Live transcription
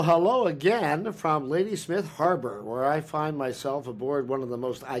Hello again from Ladysmith Harbor, where I find myself aboard one of the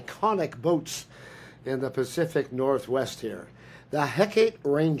most iconic boats in the Pacific Northwest here, the Hecate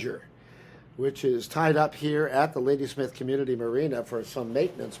Ranger, which is tied up here at the Ladysmith Community Marina for some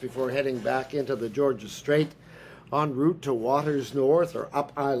maintenance before heading back into the Georgia Strait en route to waters north or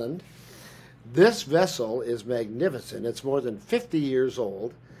up island. This vessel is magnificent. It's more than 50 years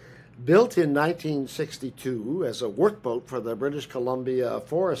old. Built in 1962 as a workboat for the British Columbia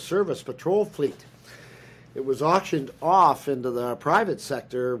Forest Service patrol fleet. It was auctioned off into the private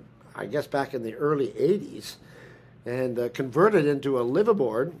sector, I guess back in the early 80s, and converted into a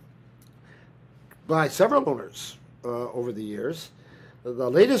liveaboard by several owners over the years, the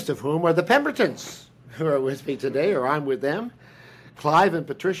latest of whom are the Pembertons, who are with me today, or I'm with them, Clive and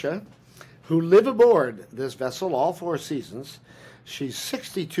Patricia, who live aboard this vessel all 4 seasons. She's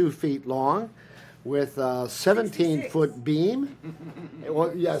 62 feet long with a 17-foot beam.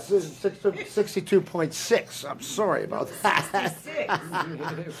 Well, yes, 62.6. I'm sorry about that.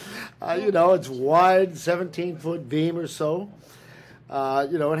 66. It's wide, 17-foot beam or so.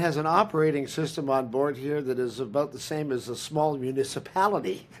 It has an operating system on board here that is about the same as a small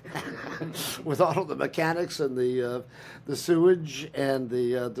municipality with all of the mechanics and the sewage and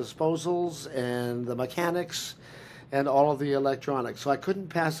the disposals and the mechanics and all of the electronics. So I couldn't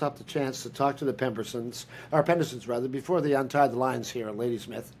pass up the chance to talk to the Pembersons before they untied the lines here at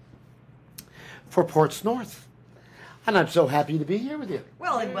Ladysmith for Ports North. And I'm so happy to be here with you.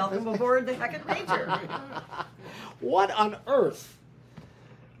 Well, and welcome aboard the Hecate Ranger. What on earth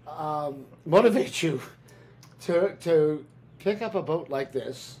motivates you to pick up a boat like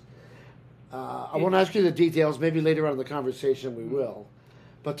this? I won't ask you the details. Maybe later on in the conversation we will.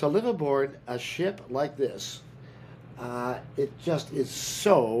 But to live aboard a ship like this, it just is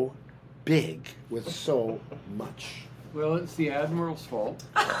so big with so much. Well, it's the Admiral's fault.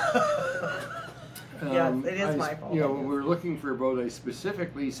 Yes, it is my fault. When we were looking for a boat, I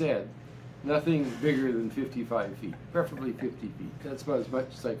specifically said nothing bigger than 55 feet, preferably 50 feet. That's about as much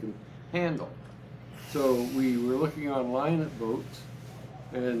as I can handle. So we were looking online at boats,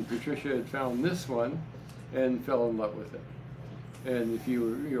 and Patricia had found this one and fell in love with it. And if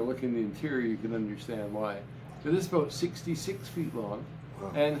you're looking at the interior, you can understand why. But this boat's 66 feet long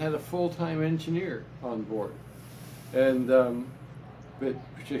and had a full-time engineer on board. And but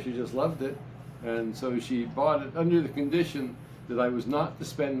Patricia just loved it, and so she bought it under the condition that I was not to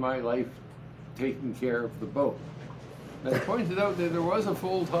spend my life taking care of the boat. And I pointed out that there was a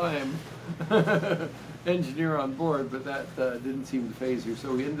full-time engineer on board, but that didn't seem to faze her,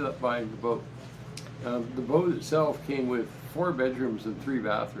 so we ended up buying the boat. The boat itself came with 4 bedrooms and 3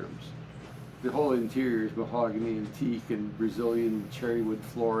 bathrooms. The whole interior is mahogany and teak and Brazilian cherry wood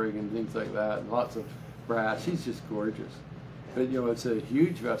flooring and things like that, and lots of brass. She's just gorgeous. But it's a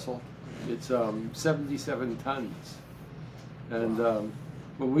huge vessel. It's 77 tons. And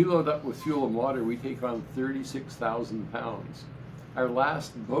when we load up with fuel and water, we take on 36,000 pounds. Our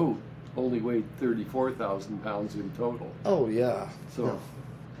last boat only weighed 34,000 pounds in total. Oh, yeah. So yeah.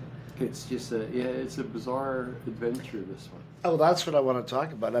 It's just it's a bizarre adventure, this one. Oh, that's what I want to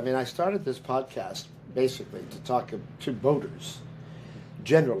talk about. I mean, I started this podcast basically to talk to boaters,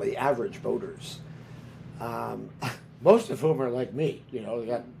 generally average boaters, most of whom are like me. They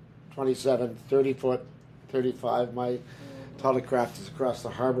got 27, 30 foot, 35. My Autocraft is across the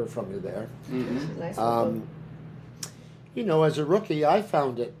harbor from you there. Mm-hmm. Nice as a rookie, I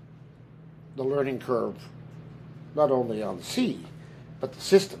found the learning curve, not only on the sea, but the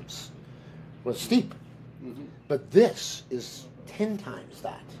systems was steep. Mm-hmm. But this is 10 times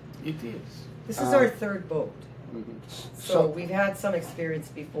that. It is. This is our 3rd boat. Mm-hmm. So we've had some experience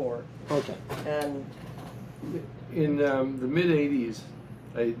before. Okay. And in the mid-'80s,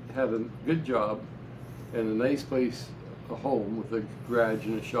 I had a good job and a nice place, a home with a garage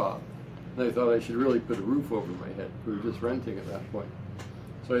and a shop. And I thought I should really put a roof over my head. We were just renting at that point.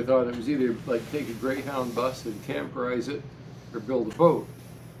 So I thought it was either like take a Greyhound bus and camperize it or build a boat.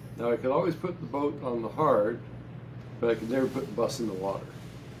 Now I could always put the boat on the hard, but I could never put the bus in the water.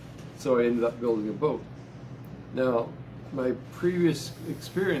 So I ended up building a boat. Now, my previous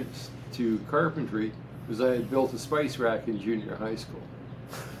experience to carpentry was I had built a spice rack in junior high school.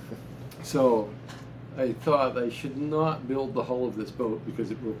 So I thought I should not build the hull of this boat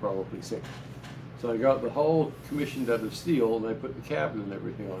because it will probably sink. So I got the hull commissioned out of steel and I put the cabin and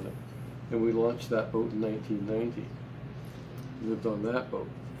everything on it. And we launched that boat in 1990. Lived on that boat.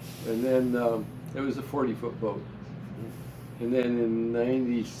 And then it was a 40-foot boat. And then in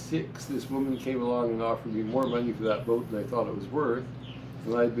 96, this woman came along and offered me more money for that boat than I thought it was worth.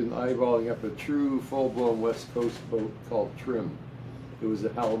 And I'd been eyeballing up a true full-blown West Coast boat called Trim. It was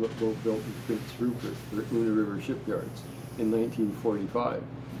a halibut boat built in Prince Rupert for Una River Shipyards in 1945.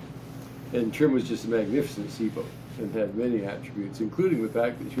 And Trim was just a magnificent seaboat and had many attributes, including the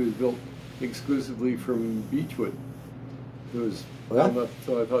fact that she was built exclusively from beechwood. It was,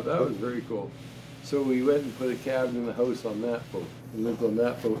 so I thought that was very cool. So we went and put a cabin in the house on that boat and lived on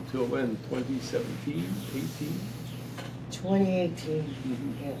that boat until when? 2017, 18? 2018.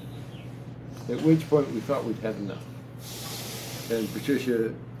 Mm-hmm. Yeah. At which point we thought we'd had enough. And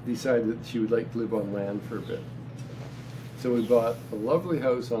Patricia decided that she would like to live on land for a bit. So we bought a lovely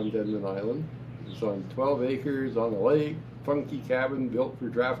house on Denman Island. It was on 12 acres on a lake, funky cabin built for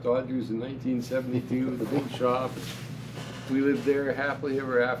draft dodgers in 1972 with a big shop. We lived there happily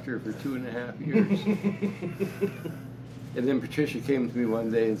ever after for 2.5 years. And then Patricia came to me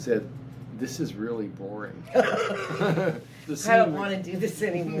one day and said, "This is really boring." I don't want to do this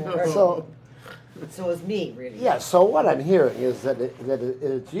anymore. So, So it's me, really. yeah, so what I'm hearing is that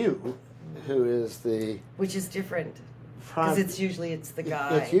it's you who is the... Which is different. Because it's usually the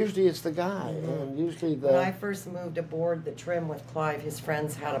guy. It's the guy. And usually When I first moved aboard the Trim with Clive, his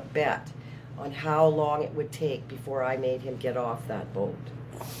friends had a bet on how long it would take before I made him get off that boat.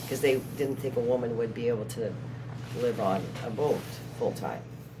 Because they didn't think a woman would be able to live on a boat full time.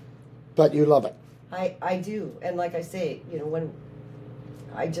 But you love it. I do. And like I say, you know, when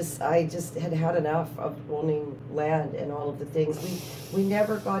I just had enough of owning land and all of the things. We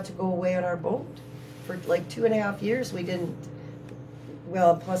never got to go away on our boat. For like 2.5 years, we didn't.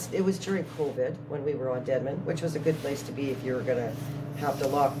 Well, plus it was during COVID when we were on Denman, which was a good place to be if you were going to have to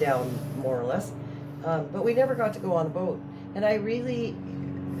lock down more or less. But we never got to go on the boat, and I really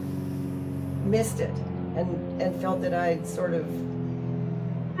missed it, and felt that I'd sort of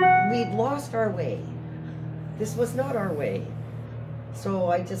we'd lost our way. This was not our way.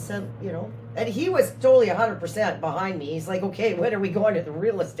 So I just said, you know, and he was totally 100% behind me. He's like, okay, when are we going to the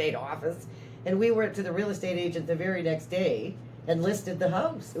real estate office? And we went to the real estate agent the very next day and listed the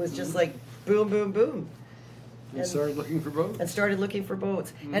house. It was just like boom, boom, boom. And started looking for boats? And started looking for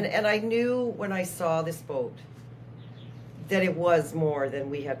boats. Mm. And I knew when I saw this boat that it was more than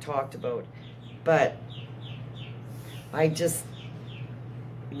we had talked about. But I just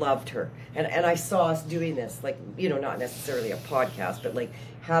loved her. And I saw us doing this, like, you know, not necessarily a podcast, but like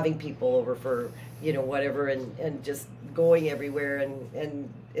having people over for, you know, whatever, and just going everywhere and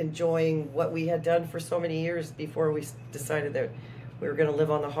enjoying what we had done for so many years before we decided that we were going to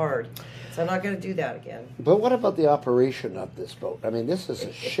live on the hard. So I'm not going to do that again. But what about the operation of this boat? I mean, this is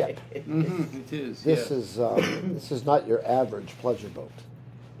a ship. Mm-hmm, it is. This is not your average pleasure boat.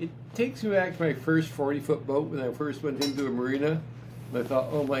 It takes me back to my first 40-foot boat when I first went into a marina. And I thought,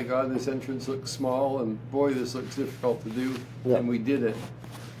 oh my God, this entrance looks small, and boy, this looks difficult to do. Yeah. And we did it.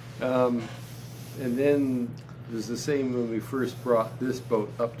 And then it was the same when we first brought this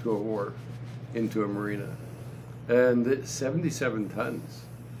boat up to a wharf into a marina. And it's 77 tons.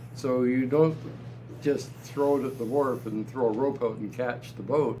 So you don't just throw it at the wharf and throw a rope out and catch the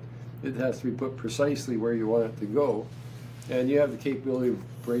boat. It has to be put precisely where you want it to go. And you have the capability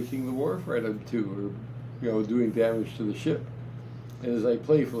of breaking the wharf right up to, or, you know, doing damage to the ship. And as I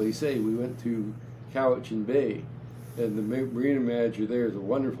playfully say, we went to Cowichan Bay, and the marina manager there is a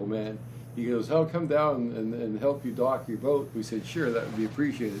wonderful man. He goes, "I'll come down and help you dock your boat." We said, "Sure, that would be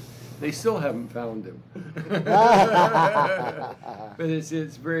appreciated." They still haven't found him. But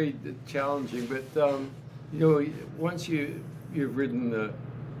it's very challenging. But, you know, once you've ridden a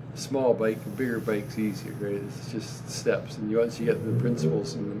small bike, a bigger bike's easier, right? It's just steps. And once you get the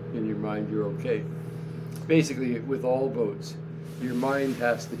principles in your mind, you're okay. Basically, with all boats, your mind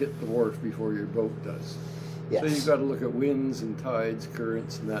has to hit the wharf before your boat does. Yes. So you've got to look at winds and tides,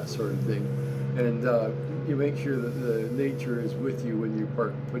 currents, and that sort of thing. And you make sure that the nature is with you when you're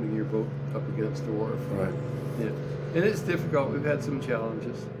putting your boat up against the wharf. Right. Yeah. And it's difficult. We've had some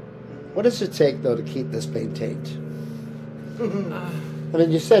challenges. What does it take, though, to keep this maintained? I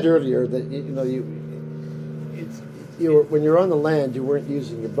mean, you said earlier that, when you're on the land, you weren't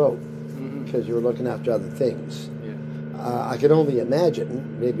using your boat because you were looking after other things. I can only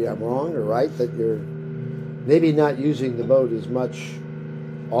imagine, maybe I'm wrong or right, that you're maybe not using the boat as much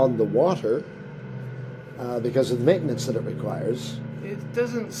on the water because of the maintenance that it requires. It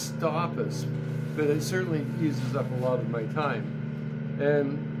doesn't stop us, but it certainly uses up a lot of my time.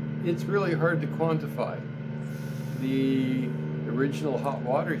 And it's really hard to quantify. The original hot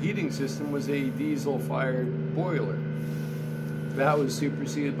water heating system was a diesel-fired boiler. That was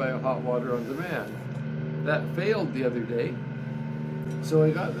superseded by a hot water on demand. That failed the other day, so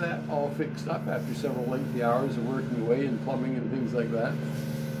I got that all fixed up after several lengthy hours of working away and plumbing and things like that.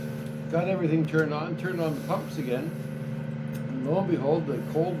 Got everything turned on the pumps again, and lo and behold, the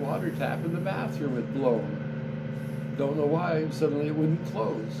cold water tap in the bathroom had blown. Don't know why, suddenly it wouldn't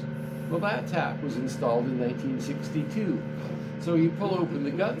close. Well, that tap was installed in 1962. So you pull open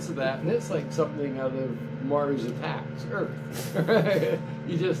the guts of that, and it's like something out of Mars Attacks Earth.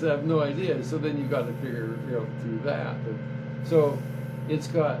 You just have no idea. So then you got to figure out through that. So it's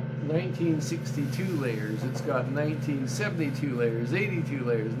got 1962 layers, it's got 1972 layers, 82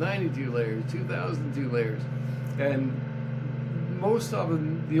 layers, 92 layers, 2002 layers, and most of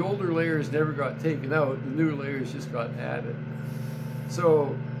them, the older layers never got taken out, the newer layers just got added.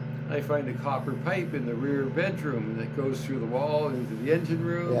 So I find a copper pipe in the rear bedroom that goes through the wall into the engine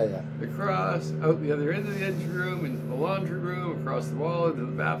room, across, out the other end of the engine room, into the laundry room, across the wall, into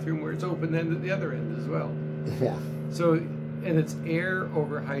the bathroom where it's open end at the other end as well. Yeah. So, and it's air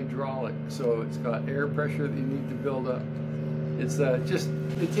over hydraulic, so it's got air pressure that you need to build up. It's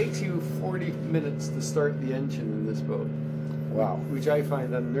it takes you 40 minutes to start the engine in this boat. Wow. Which I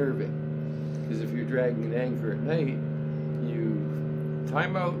find unnerving, because if you're dragging an anchor at night,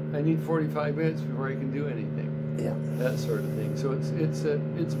 time out, I need 45 minutes before I can do anything. Yeah. That sort of thing. So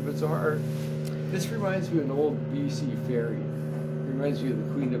it's bizarre. This reminds me of an old BC ferry. It reminds me of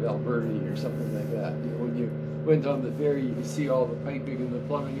the Queen of Alberni or something like that. You know, when you went on the ferry, you could see all the piping and the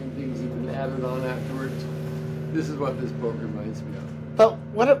plumbing and things that have been added on afterwards. This is what this boat reminds me of. But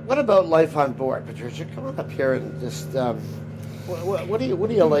what about life on board, Patricia? Come on up here and just what do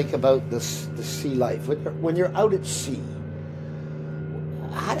you like about the sea life when you're out at sea?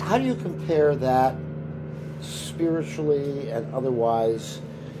 How do you compare that spiritually and otherwise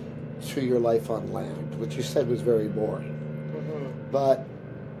to your life on land, which you said was very boring? Mm-hmm. But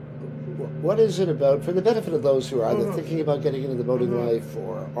what is it about, for the benefit of those who are either thinking about getting into the boating life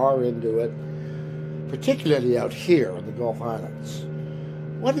or are into it, particularly out here in the Gulf Islands?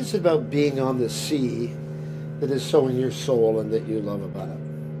 What is it about being on the sea that is so in your soul and that you love about it?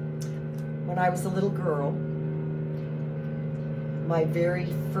 When I was a little girl, my very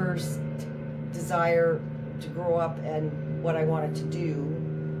first desire to grow up and what I wanted to do,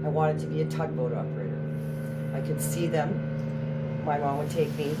 I wanted to be a tugboat operator. I could see them. My mom would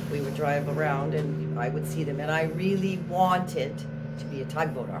take me, we would drive around and I would see them, and I really wanted to be a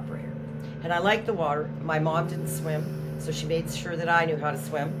tugboat operator. And I liked the water. My mom didn't swim, so she made sure that I knew how to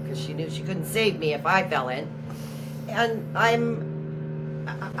swim because she knew she couldn't save me if I fell in. And I'm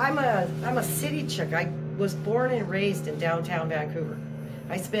a city chick. I was born and raised in downtown Vancouver.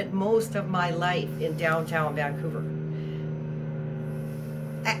 I spent most of my life in downtown Vancouver,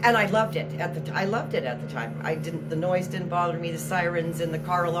 and I loved it at the time. The noise didn't bother me, the sirens and the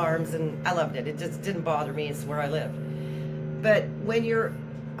car alarms, and I loved it. It just didn't bother me. It's where I lived. But when you're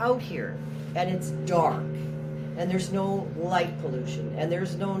out here and it's dark and there's no light pollution and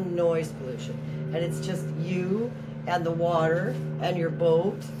there's no noise pollution and it's just you and the water and your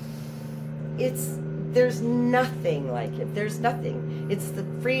boat, there's nothing like it. There's nothing. It's the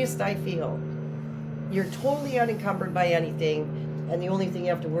freest I feel. You're totally unencumbered by anything, and the only thing you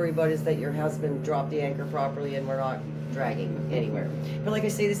have to worry about is that your husband dropped the anchor properly and we're not dragging anywhere. But like I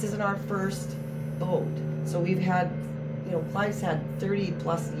say, this isn't our first boat. So we've had, Clive's had 30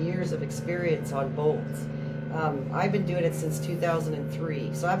 plus years of experience on boats. I've been doing it since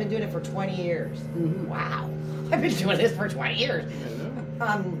 2003. So I've been doing it for 20 years. Mm-hmm. Wow. I've been doing this for 20 years.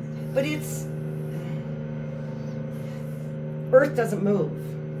 But Earth doesn't move.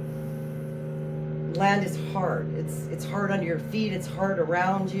 Land is hard. It's hard under your feet. It's hard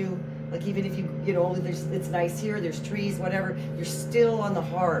around you. Like even if it's nice here. There's trees, whatever. You're still on the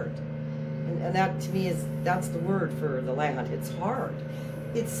hard. And that to me that's the word for the land. It's hard.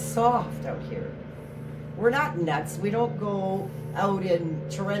 It's soft out here. We're not nuts. We don't go out in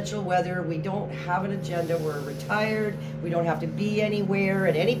torrential weather. We don't have an agenda. We're retired. We don't have to be anywhere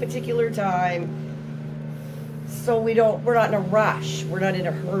at any particular time. So we're not in a rush. We're not in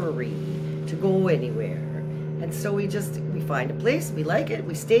a hurry to go anywhere. And so we find a place, we like it,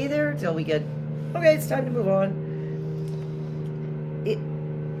 we stay there until we get, okay, it's time to move on.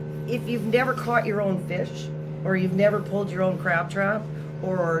 If you've never caught your own fish, or you've never pulled your own crab trap,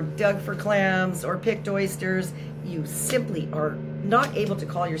 or dug for clams, or picked oysters, you simply are not able to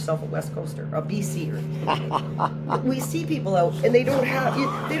call yourself a West Coaster, a BCer. We see people out and they don't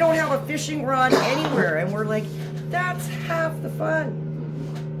have a fishing rod anywhere, and we're like, that's half the fun.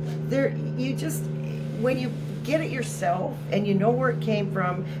 When you get it yourself and you know where it came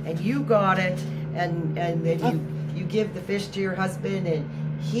from and you got it, and then you give the fish to your husband and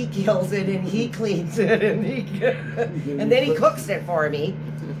he kills it and he cleans it and then he cooks it for me.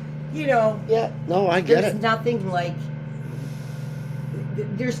 Yeah, no, I get it. There's nothing like.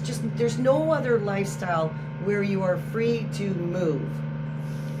 There's no other lifestyle where you are free to move.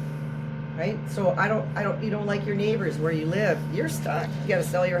 Right? So you don't like your neighbors where you live. You're stuck. You got to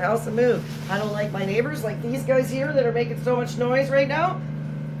sell your house and move. I don't like my neighbors, like these guys here that are making so much noise right now.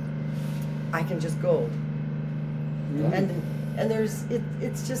 I can just go. And there's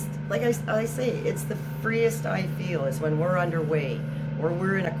it's just like I say, it's the freest I feel is when we're underway or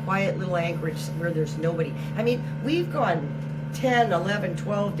we're in a quiet little anchorage where there's nobody. I mean, we've gone 10, 11,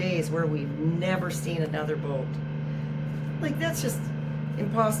 12 days where we've never seen another boat. Like, that's just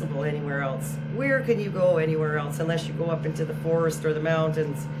impossible anywhere else. Where can you go anywhere else unless you go up into the forest or the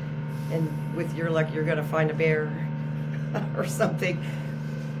mountains, and with your luck you're going to find a bear or something.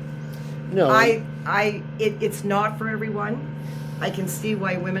 No, it's not for everyone. I can see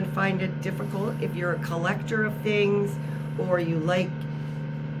why women find it difficult. If you're a collector of things, or you like,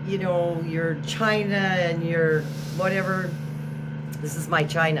 your china and your whatever. This is my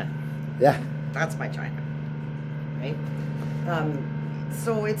china. Yeah. That's my china. Right?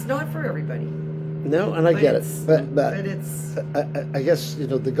 So it's not for everybody. No, and I get it. But it's... I guess,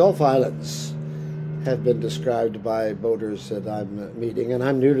 the Gulf Islands have been described by boaters that I'm meeting, and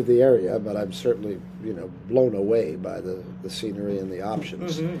I'm new to the area, but I'm certainly, blown away by the scenery and the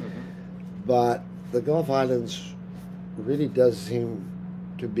options. But the Gulf Islands really does seem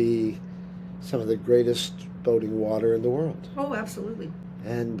to be some of the greatest boating water in the world. Oh, absolutely.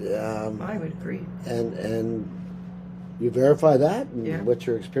 And I would agree. And you verify that, and what's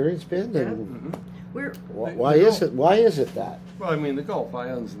your experience been? Yeah. And Why is it that? Well, I mean, the Gulf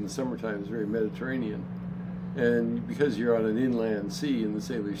Islands in the summertime is very Mediterranean. And because you're on an inland sea in the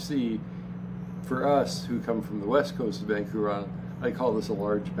Salish Sea, for us who come from the west coast of Vancouver Island, I call this a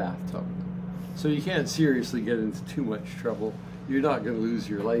large bathtub. So you can't seriously get into too much trouble. You're not going to lose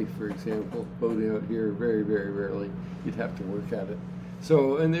your life, for example, boating out here very, very rarely. You'd have to work at it.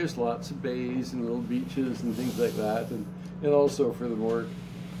 So, and there's lots of bays and little beaches and things like that. And also for the more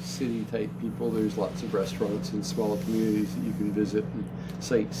city-type people, there's lots of restaurants and small communities that you can visit and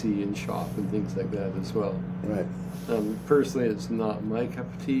sightsee and shop and things like that as well. Right. Personally, it's not my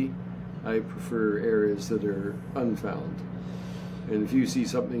cup of tea. I prefer areas that are unfound. And if you see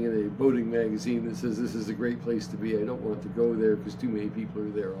something in a boating magazine that says this is a great place to be, I don't want to go there because too many people are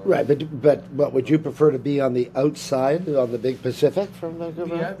there already. Right, but would you prefer to be on the outside, on the big Pacific from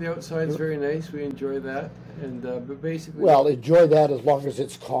Vancouver? Yeah, the outside's very nice. We enjoy that. And but basically, well, enjoy that as long as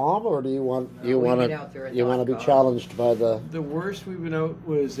it's calm, or do you want to be challenged by the? The worst we've been out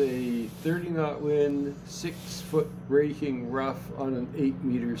was a 30-knot wind, 6-foot breaking rough on an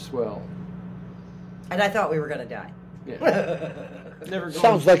 8-meter swell. And I thought we were going to die. Yeah.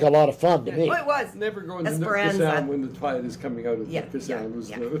 Sounds like a lot of fun to me. Well, it was. Never going to Nootka Sound when the tide is coming out of Nootka Sound was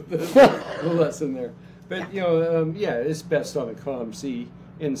the lesson there. But it's best on a calm sea.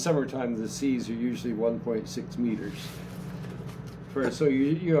 In summertime, the seas are usually 1.6 meters. So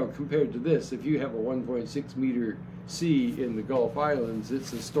compared to this, if you have a 1.6 meter sea in the Gulf Islands,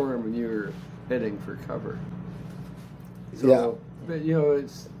 it's a storm and you're heading for cover. So, but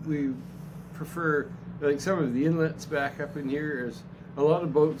we prefer. Like some of the inlets back up in here, is a lot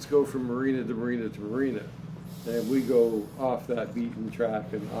of boats go from marina to marina to marina, and we go off that beaten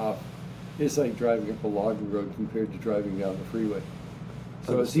track and off. It's like driving up a logging road compared to driving down the freeway.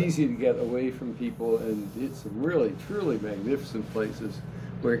 So it's easy to get away from people, and it's some really, truly magnificent places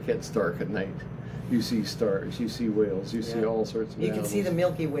where it gets dark at night. You see stars, you see whales, you see all sorts of animals. You can see the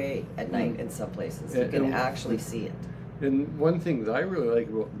Milky Way at night in some places. You can actually see it. And one thing that I really like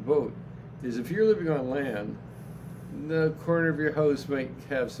about the boat is if you're living on land, the corner of your house might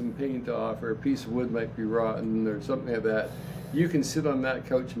have some paint off, or a piece of wood might be rotten, or something like that. You can sit on that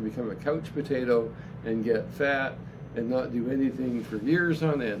couch and become a couch potato and get fat and not do anything for years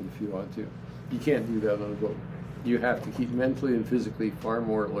on end if you want to. You can't do that on a boat. You have to keep mentally and physically far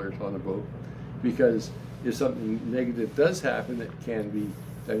more alert on a boat, because if something negative does happen, it can be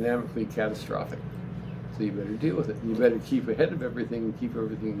dynamically catastrophic. So you better deal with it. You better keep ahead of everything and keep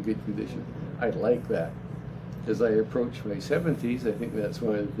everything in good condition. I like that. As I approach my 70s, I think that's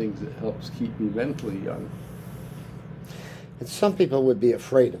one of the things that helps keep me mentally young. And some people would be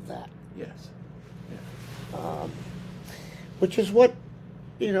afraid of that. Yes. Yeah. Which is what,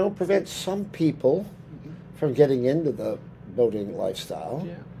 prevents some people from getting into the boating lifestyle.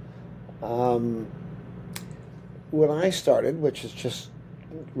 Yeah. When I started, which is just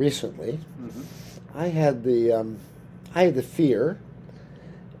recently, I had the fear,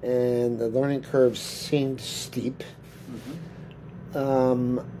 and the learning curve seemed steep.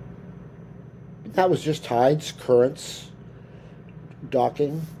 That was just tides, currents,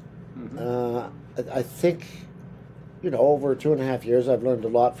 docking. I think over 2.5 years, I've learned a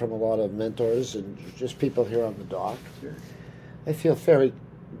lot from a lot of mentors and just people here on the dock. Sure. I feel very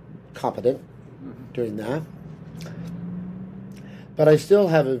competent doing that. But I still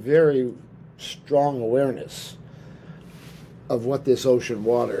have a very strong awareness of what this ocean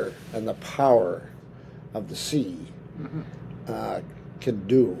water and the power of the sea can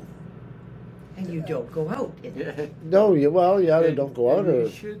do. And you don't go out in it. Yeah. No, they don't go out. And Or you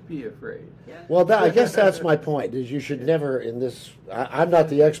should be afraid. Yeah. well, I guess that's my point. Is you should never in this. I'm not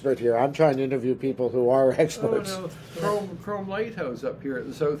the expert here. I'm trying to interview people who are experts. Oh no, Chrome Lighthouse up here at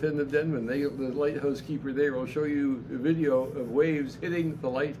the south end of Denman. The lighthouse keeper there will show you a video of waves hitting the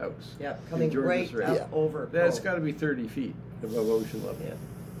lighthouse. Yeah, in coming George's right Strait. up over. That's got to be 30 feet above ocean level. Yeah.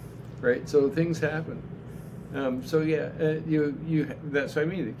 Right. So things happen. You that's what I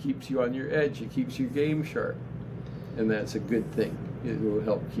mean. It keeps you on your edge. It keeps your game sharp, and that's a good thing. It will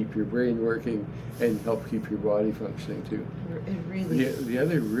help keep your brain working and help keep your body functioning too. It really. The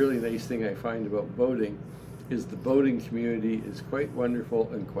other really nice thing I find about boating is the boating community is quite wonderful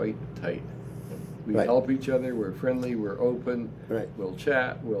and quite tight. We Right. help each other. We're friendly. We're open. Right. We'll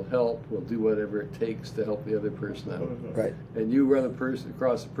chat. We'll help. We'll do whatever it takes to help the other person out. Right. And you run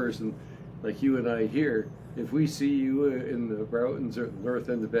across a person like you and I here. If we see you in the Broughton's or the north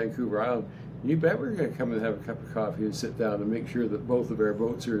end of Vancouver Island, you bet we're going to come and have a cup of coffee and sit down and make sure that both of our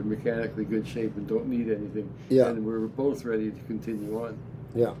boats are in mechanically good shape and don't need anything. Yeah. And we're both ready to continue on.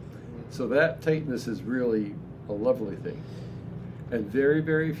 Yeah. So that tightness is really a lovely thing. And very,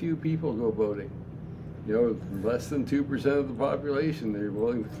 very few people go boating. Less than 2% of the population, they're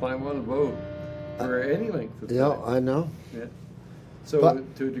willing to climb on a boat for any length of time. Yeah, I know. Yeah. So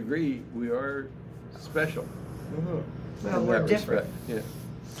But- to a degree, we are special. Well, in we're that different. respect.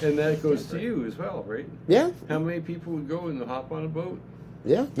 Yeah. And that goes to you as well, right? Yeah. How many people would go and hop on a boat?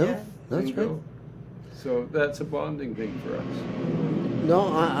 Yeah. No, Yeah. that's and right. go? So that's a bonding thing for us. No,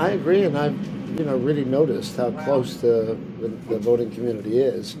 I agree, and I've really noticed how close the voting community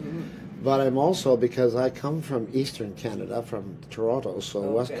is. But I'm also, because I come from Eastern Canada, from Toronto, so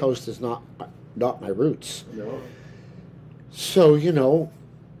West Coast is not my roots. No. So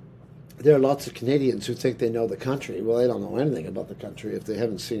there are lots of Canadians who think they know the country. Well, they don't know anything about the country if they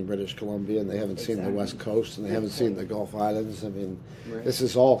haven't seen British Columbia and they haven't seen the West Coast and they haven't seen the Gulf Islands. I mean, Right. this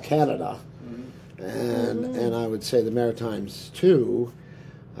is all Canada, and I would say the Maritimes too.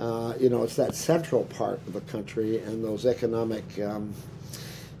 It's that central part of the country and those economic,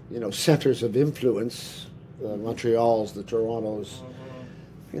 centers of influence. The Montreals, the Torontos.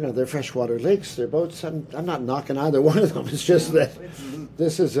 They're freshwater lakes. They're boats. I'm not knocking either one of them. It's just that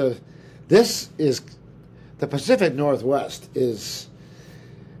this is the Pacific Northwest is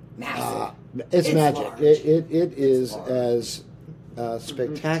Massive. it's magic. large. It is large. as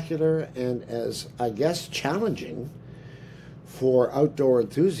spectacular and as, I guess, challenging for outdoor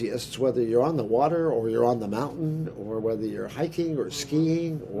enthusiasts, whether you're on the water or you're on the mountain or whether you're hiking or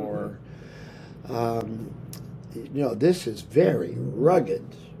skiing or this is very rugged,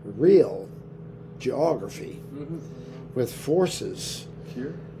 real geography with forces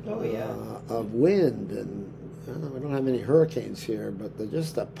Oh yeah. of wind, and we don't have many hurricanes here, but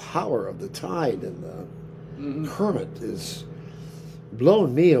just the power of the tide and the current is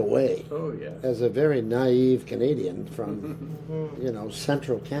blown me away Oh yeah. as a very naive Canadian from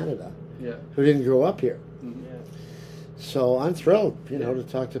central Canada Yeah. who didn't grow up here. Yeah. So I'm thrilled, to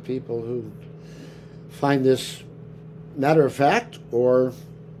talk to people who find this matter of fact or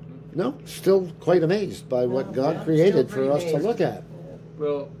still quite amazed by what God yeah, created still for us pretty to look at.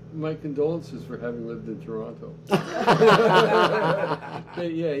 Well, my condolences for having lived in Toronto.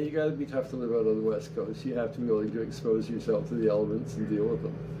 But yeah, you got to be tough to live out on the West Coast. You have to be willing to expose yourself to the elements and deal with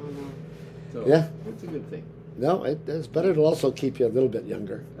them. So Yeah. it's a good thing. No, it's better. It'll also keep you a little bit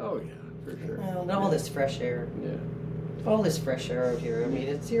younger. Oh yeah, for sure. Well, and all this fresh air. Yeah. All this fresh air out here. I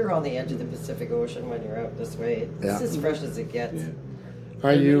mean, you're on the edge of the Pacific Ocean when you're out this way. It's Yeah. as fresh as it gets. Yeah.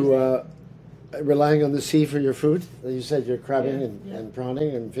 Are you relying on the sea for your food? You said you're crabbing Yeah. and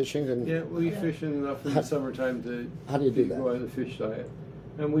prawning and fishing and Yeah, we fish enough in the summertime to How do you do that? go on the fish diet.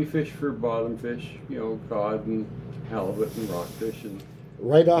 And we fish for bottom fish, cod and halibut and rockfish.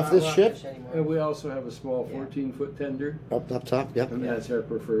 right off Not this rockfish ship anymore. And we also have a small Yeah. 14-foot tender, up top. Yep. and that's our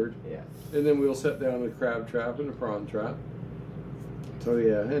preferred. Yeah. And then we'll set down a crab trap and a prawn trap. So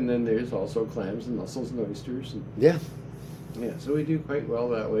yeah, and then there's also clams and mussels and oysters. And, Yeah. yeah, so we do quite well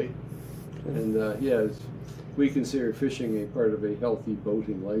that way. And we consider fishing a part of a healthy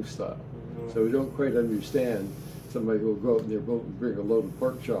boating lifestyle. So we don't quite understand somebody who will go out in their boat and bring a load of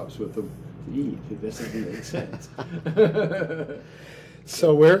pork chops with them to eat. It doesn't make sense.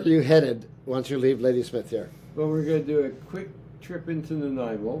 So where are you headed once you leave Ladysmith here? Well, we're going to do a quick trip into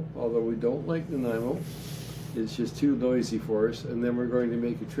Nanaimo, although we don't like Nanaimo. It's just too noisy for us. And then we're going to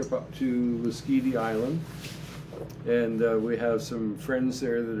make a trip up to Lasqueti Island. And we have some friends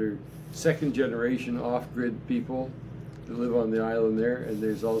there that are second generation off-grid people that live on the island there. And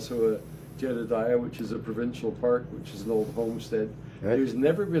there's also a Jedediah, which is a provincial park, which is an old homestead. Right. There's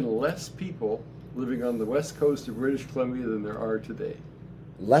never been less people living on the west coast of British Columbia than there are today.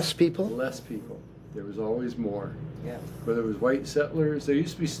 Less people? Less people. There was always more. Yeah. Whether it was white settlers, there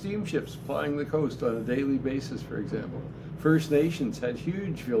used to be steamships plying the coast on a daily basis, for example. First Nations had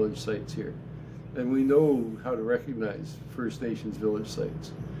huge village sites here. And we know how to recognize First Nations village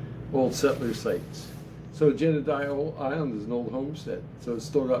sites, old settler sites. So Jedediah Island is an old homestead. So it's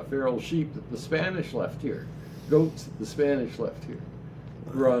still got feral sheep that the Spanish left here, goats that the Spanish left here,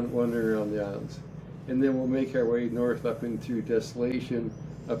 wandering around the islands. And then we'll make our way north up into Desolation,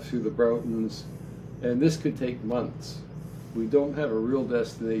 up through the Broughtons, and this could take months. We don't have a real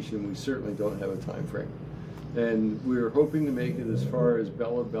destination. We certainly don't have a time frame. And we're hoping to make it as far as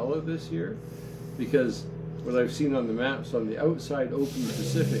Bella Bella this year, because what I've seen on the maps, on the outside open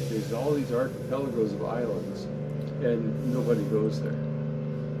Pacific, there's all these archipelagos of islands, and nobody goes there.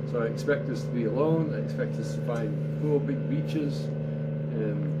 So I expect us to be alone. I expect us to find cool big beaches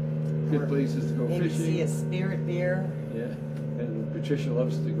and good places to go Maybe fishing. see a spirit beer. Yeah, and Patricia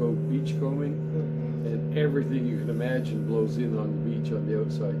loves to go beachcombing, and everything you can imagine blows in on the beach on the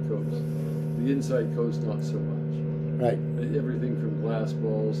outside coast. The inside coast, not so much. Right. Everything from glass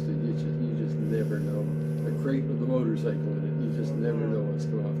balls to you just never know. A crate with a motorcycle in it, you just never know what's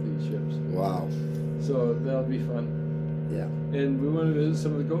coming off these ships. Wow. So that'll be fun. Yeah. And we want to visit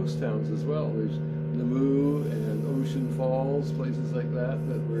some of the ghost towns as well. There's Namu and Ocean Falls, places like that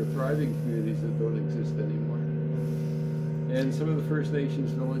were thriving communities that don't exist anymore. And some of the First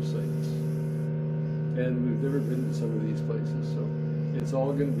Nations village sites. And we've never been to some of these places, so it's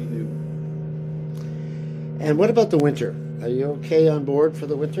all going to be new. And what about the winter? Are you okay on board for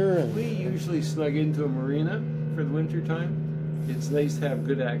the winter? And We usually snug into a marina for the winter time. It's nice to have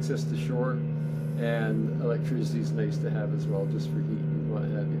good access to shore, and electricity is nice to have as well, just for heat and what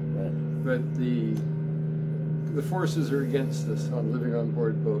have you. Right. But the forces are against us on living on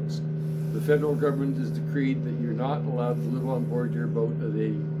board boats. The federal government has decreed that you're not allowed to live on board your boat at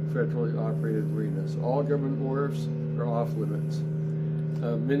a federally operated marina. So all government wharfs are off limits.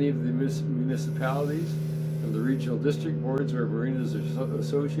 Many of the municipalities and the regional district boards where marinas are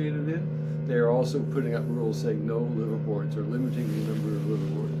associated in, they are also putting up rules saying no liveaboards or limiting the number of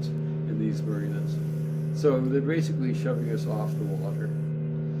liveaboards in these marinas. So they're basically shoving us off the water.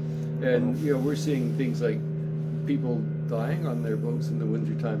 And we're seeing things like people dying on their boats in the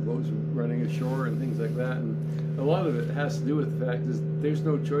wintertime, boats running ashore and things like that. And a lot of it has to do with the fact is there's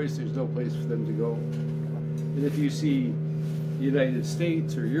no choice, there's no place for them to go. And if you see the United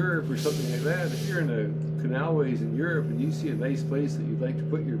States or Europe or something like that, if you're in a canalways in Europe and you see a nice place that you'd like to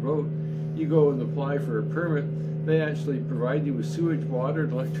put your boat, you go and apply for a permit. They actually provide you with sewage, water,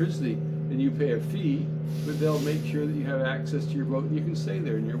 and electricity, and you pay a fee, but they'll make sure that you have access to your boat and you can stay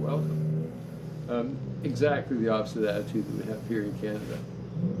there and you're welcome. Exactly the opposite attitude that we have here in Canada.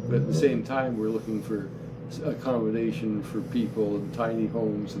 But at the same time, we're looking for accommodation for people and tiny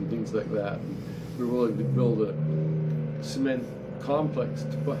homes and things like that. And we're willing to build a cement complex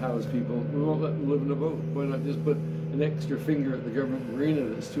to house people. We won't let them live in a boat. Why not just put an extra finger at the government marina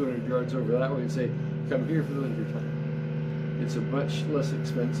that's 200 yards over that way and say, come here for the winter time. It's a much less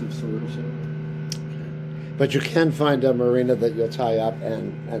expensive solution. but you can find a marina that you'll tie up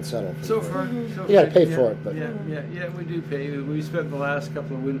and settle for. So far, You got to pay for it, but yeah, we do pay. We spent the last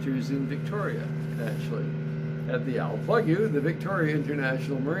couple of winters in Victoria, actually, at the I'll plug you, the Victoria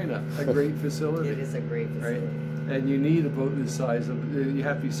International Marina, a great facility. It is a great facility. Right? And you need a boat this size. You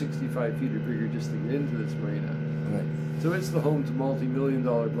have to be 65 feet or bigger just to get into this marina. right. So it's the home to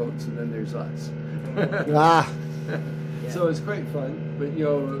multi-million-dollar boats, and then there's us. Ah, So it's quite fun, but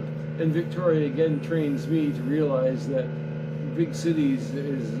and Victoria again trains me to realize that big cities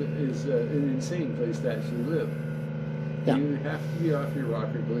is an insane place to actually live. Yeah. You have to be off your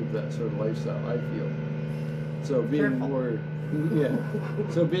rocker to live that sort of lifestyle, I feel. So being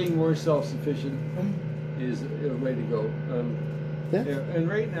Careful. so being more self-sufficient is a way to go. And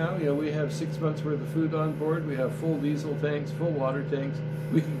right now, we have 6 months worth of food on board. We have full diesel tanks, full water tanks.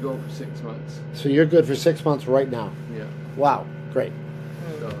 We could go for 6 months. so you're good for 6 months right now. Yeah. Wow, great.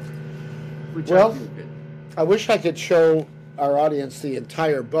 So, which Well, I feel good. I wish I could show our audience the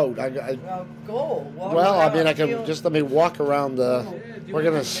entire boat. Well, go. Walk Well, I around, mean, I can feel- just let me walk around the. Yeah, We're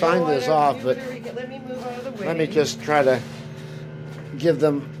going to sign this Whatever, off, do but whatever you can. Let me move out of the way. let me just try to give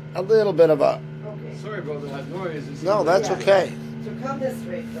them a little bit of a Okay. sorry about that noise. No, that's okay. So come this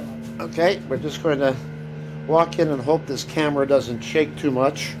way, Phil. Okay, we're just going to walk in and hope this camera doesn't shake too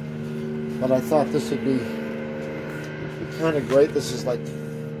much. But I thought this would be kind of great. This is like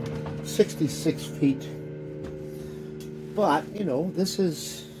 66 feet. But, you know, this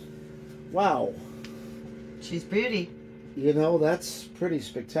is, wow. She's pretty. You know, that's pretty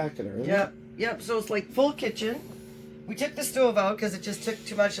spectacular, isn't Yep, yep. So it's like full kitchen. We took the stove out because it just took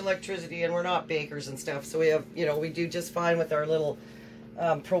too much electricity, and we're not bakers and stuff. So we have, you know, we do just fine with our little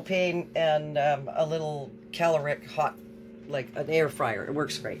propane and a little caloric hot, like an air fryer. It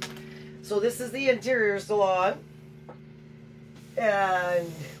works great. So this is the interior salon,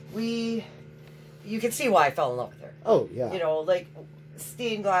 and you can see why I fell in love with her. Oh, yeah. You know, like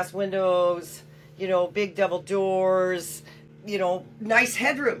stained glass windows, you know, big double doors, you know, nice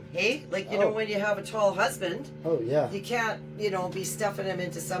headroom, hey? Like, you know, when you have a tall husband, Oh, yeah. you can't, you know, be stuffing him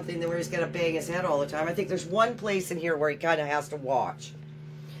into something where he's going to bang his head all the time. I think there's one place in here where he kind of has to watch.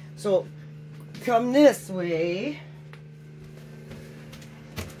 So, come this way.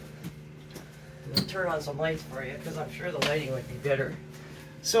 I'll turn on some lights for you because I'm sure the lighting would be better.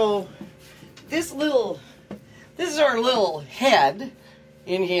 So, this is our little head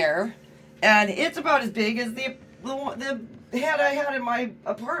in here, and it's about as big as the head I had in my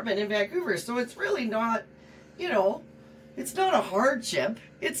apartment in Vancouver. So it's really not, you know, it's not a hardship.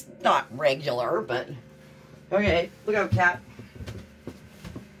 It's not regular, but okay. Look out, cat.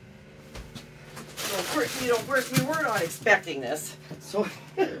 So of course, we were not expecting this. So,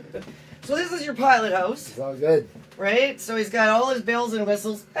 so this is your pilot house. It's all good. Right? So he's got all his bells and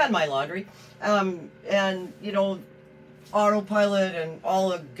whistles and my laundry. And, you know, autopilot and all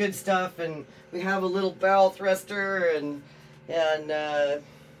the good stuff. And we have a little barrel thruster and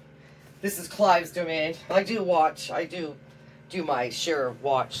this is Clive's domain. I do watch. I do my share of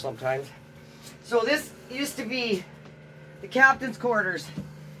watch sometimes. So this used to be the captain's quarters,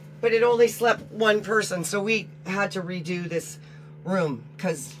 but it only slept one person. So we had to redo this room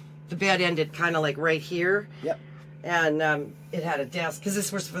because the bed ended kind of like right here. Yep. And it had a desk because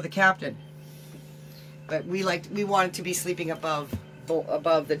this was for the captain. But we wanted to be sleeping above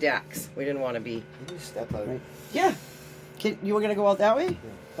the decks. We didn't want to be. Can you step out? Right. Yeah. You were gonna go out that way?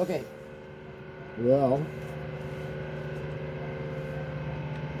 Yeah. Okay. Well.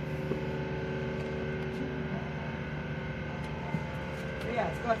 Yeah,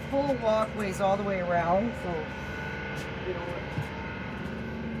 it's got full walkways all the way around, so you know.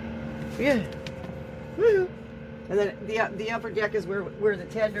 Yeah. Woo. And then the upper deck is where the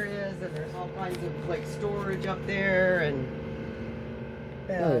tender is, and there's all kinds of like storage up there, and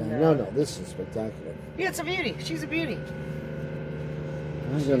no, this is spectacular. yeah, it's a beauty. She's a beauty.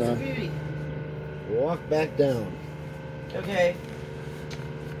 I'm She's a gonna beauty. walk back down. Okay.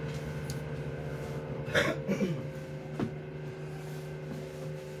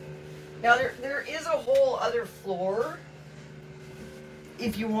 Now there is a whole other floor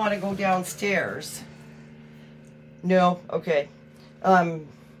if you want to go downstairs. No, okay.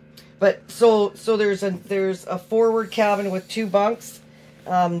 But so there's a forward cabin with 2 bunks.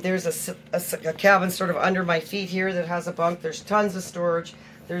 There's a cabin sort of under my feet here that has a bunk. There's tons of storage.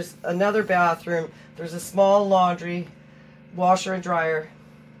 There's another bathroom. There's a small laundry, washer and dryer,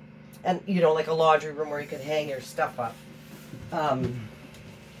 and you know, like a laundry room where you could hang your stuff up.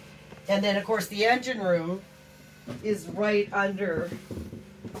 And then of course the engine room is right under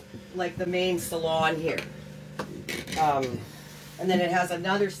like the main salon here. And then it has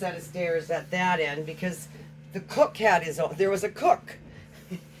another set of stairs at that end because the cook had his own. There was a cook,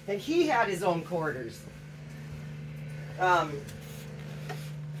 and he had his own quarters down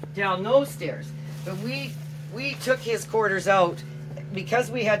those stairs. But we took his quarters out because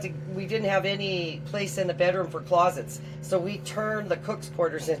we didn't have any place in the bedroom for closets. So we turned the cook's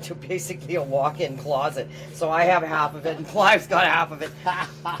quarters into basically a walk-in closet. So I have half of it, and Clive's got half of it.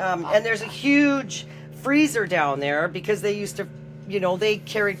 And there's a huge freezer down there because they used to, you know, they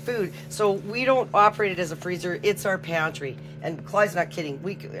carried food. So we don't operate it as a freezer. It's our pantry. And Clive's not kidding.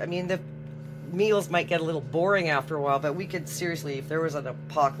 I mean, the meals might get a little boring after a while, but we could seriously, if there was an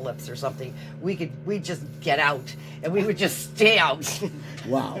apocalypse or something, we'd just get out and we would just stay out.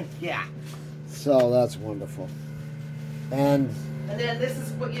 Wow. Yeah. So that's wonderful. And then this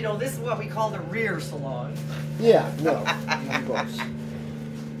is what we call the rear salon. yeah, no, of course.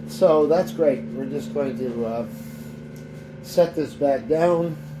 So that's great. We're just going to set this back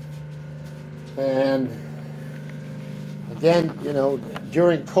down. And again, you know,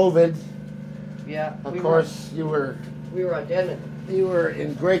 during COVID, Yeah. of course, you were on Denman. You were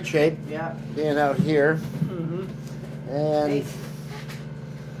in great shape. Yeah. Being out here. Mm-hmm. And Hey.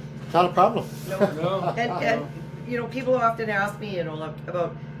 Not a problem. No. No. And you know, people often ask me, you know,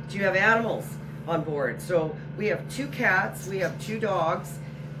 about, do you have animals on board? So we have 2 cats, we have 2 dogs.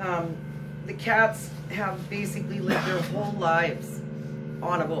 The cats have basically lived their whole lives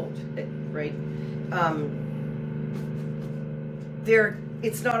on a boat, right?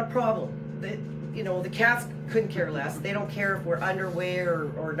 It's not a problem. You know, the cats couldn't care less. They don't care if we're underway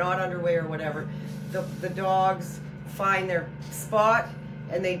or not underway or whatever. The dogs find their spot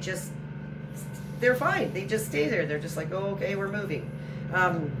and they're fine. They just stay there. They're just like, oh, okay, we're moving.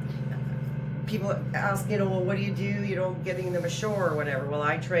 People ask, you know, well, what do? You know, getting them ashore or whatever. Well,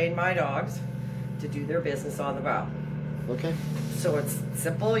 I train my dogs to do their business on the bow. Okay. So it's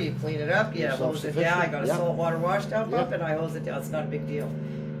simple. You clean it up. You hose it down. I got a saltwater wash dump up, and I hose it down. It's not a big deal.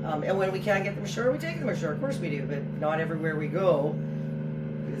 And when we can't get them ashore, we take them ashore. Of course we do, but not everywhere we go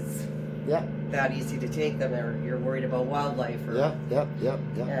is that easy to take them. Or you're worried about wildlife. Or,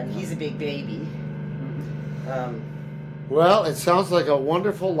 And he's a big baby. Well, it sounds like a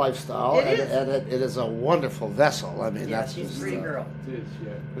wonderful lifestyle, It is. and it is a wonderful vessel. I mean, Yeah, that's she's just, a pretty girl. It is,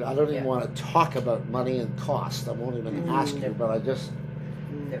 yeah. I don't even want to talk about money and cost. I won't even ask you, but I just,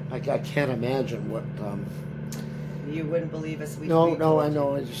 No. I can't imagine what. You wouldn't believe us. I know. I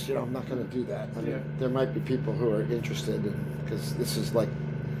just, I'm not going to do that. I mean, Yeah. there might be people who are interested, because this is like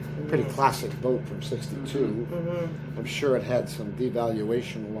a pretty classic boat from '62. Mm-hmm. I'm sure it had some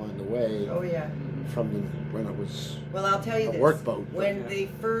devaluation along the way Oh yeah. from when it was. Well, I'll tell you A this. workboat. When they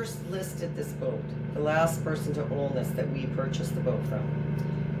first listed this boat, the last person to own this that we purchased the boat from,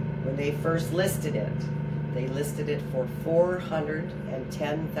 when they first listed it, they listed it for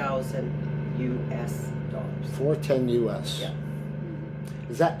 $410,000 US. 410 US. Yeah.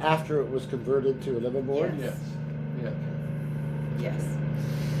 Is that after it was converted to a liveaboard? Yes. Yes. Yeah. Yes.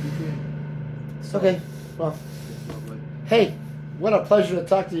 Okay. So, Okay. Well, Lovely. hey, what a pleasure to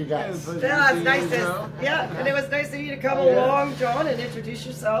talk to you guys. Yeah, Yeah, it's nice See you, to, Joe. yeah, and it was nice of you to come Yeah. along, John, and introduce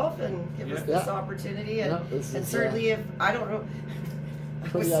yourself and give us Yeah. this opportunity. And, Yeah, this and is, certainly, if I don't know,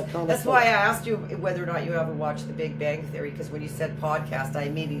 Pretty iconic that's boat. why I asked you whether or not you ever watched The Big Bang Theory, because when you said podcast, I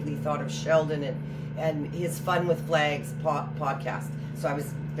immediately thought of Sheldon and his Fun with Flags podcast. So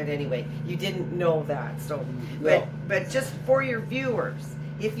but anyway, you didn't know that. So, No. but just for your viewers,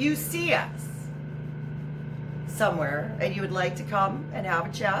 if you see us somewhere and you would like to come and have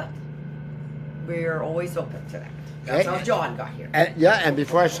a chat, we're always open to that. That's Okay. how John got here. And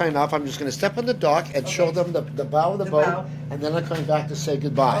before I sign off, I'm just going to step on the dock and show Okay. them the bow of the The boat, bow. and then I'm coming back to say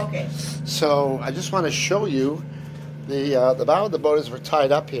goodbye. Okay. So I just want to show you the bow of the boat as we're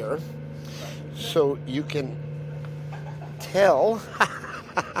tied up here, so you can tell.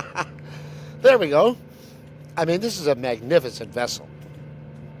 There we go. I mean, this is a magnificent vessel.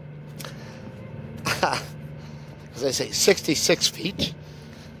 As I say, 66 feet.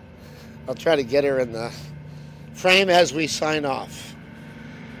 I'll try to get her in the frame as we sign off.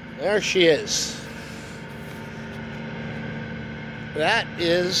 There she is. That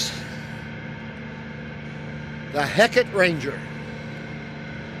is the Hecate Ranger.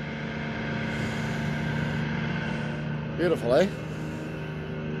 Beautiful, eh?